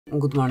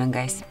Good morning,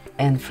 guys.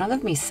 In front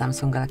of me is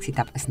Samsung Galaxy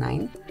Tab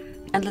S9,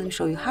 and let me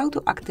show you how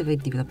to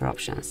activate developer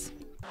options.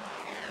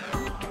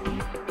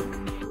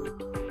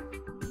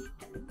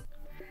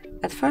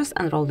 At first,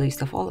 unroll the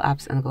list of all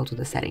apps and go to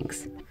the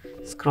settings.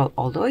 Scroll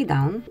all the way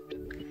down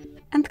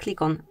and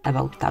click on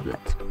About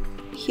Tablet.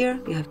 Here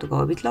you have to go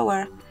a bit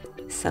lower,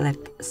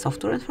 select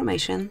Software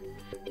Information,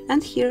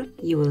 and here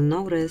you will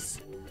notice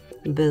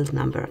Build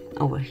Number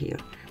over here.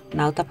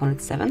 Now tap on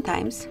it 7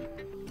 times.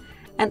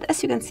 And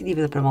as you can see,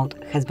 developer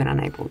mode has been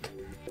enabled.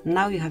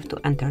 Now you have to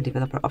enter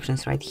developer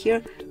options right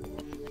here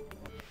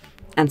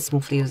and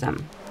smoothly use them.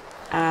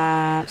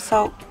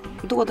 So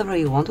do whatever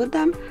you want with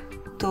them.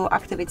 To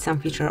activate some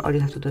feature, all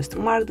you have to do is to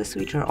mark the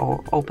switcher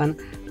or open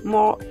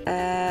more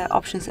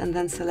options and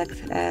then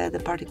select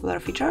the particular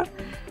feature.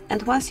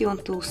 And once you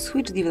want to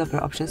switch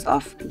developer options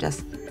off,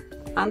 just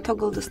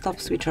untoggle the stop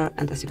switcher,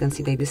 and as you can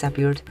see, they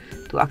disappeared.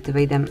 To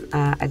activate them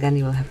again,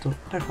 you will have to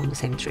perform the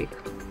same trick.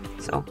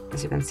 So,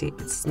 as you can see,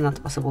 it's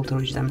not possible to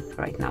reach them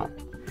right now.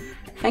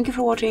 Thank you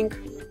for watching,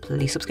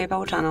 please subscribe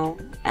our channel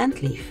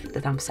and leave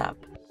the thumbs up.